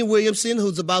Christine Williamson,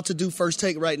 who's about to do First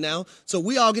Take right now. So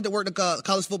we all get to work the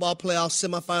college football playoffs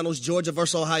semifinals, Georgia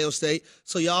versus Ohio State.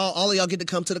 So all of y'all get to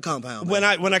come to the compound. When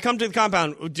I come to the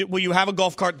compound, will you have a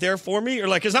golf cart there for me, or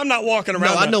like because I'm not walking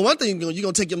around? No, I know one thing. You're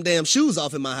going to take them damn shoes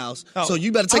off in my house. So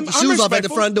you better take the shoes off at the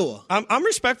front door. I'm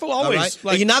respectful always. All right?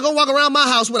 Like, and you're not going to walk around my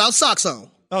house without socks on.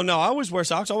 Oh, no, I always wear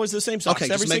socks. Always the same socks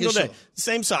every single day.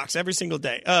 Same socks every single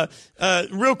day.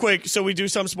 Real quick, so we do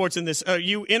some sports in this.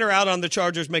 You in or out on the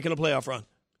Chargers making a playoff run?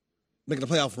 Making a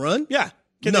playoff run? Yeah.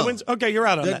 Can they win? Okay, you're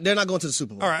out on that. They're not going to the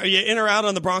Super Bowl. All right. Are you in or out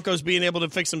on the Broncos being able to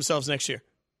fix themselves next year?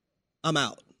 I'm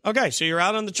out. Okay, so you're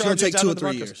out on the Chargers. It's going to take 2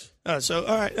 or 3 years.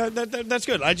 All right, that's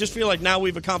good. I just feel like now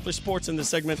we've accomplished sports in this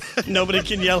segment. Nobody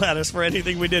can yell at us for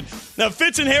anything we did. Now,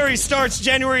 Fitz and Harry starts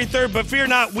January 3rd, but fear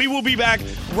not, we will be back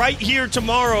right here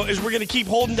tomorrow as we're going to keep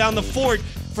holding down the fort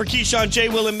for Keyshawn, J.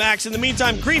 Will, and Max. In the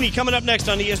meantime, Greeny coming up next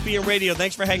on ESPN Radio.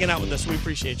 Thanks for hanging out with us. We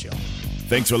appreciate you all.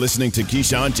 Thanks for listening to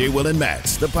Keyshawn, J. Will, and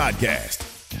Max, the podcast.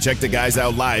 Check the guys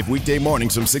out live weekday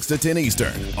mornings from 6 to 10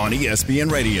 Eastern on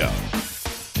ESPN Radio.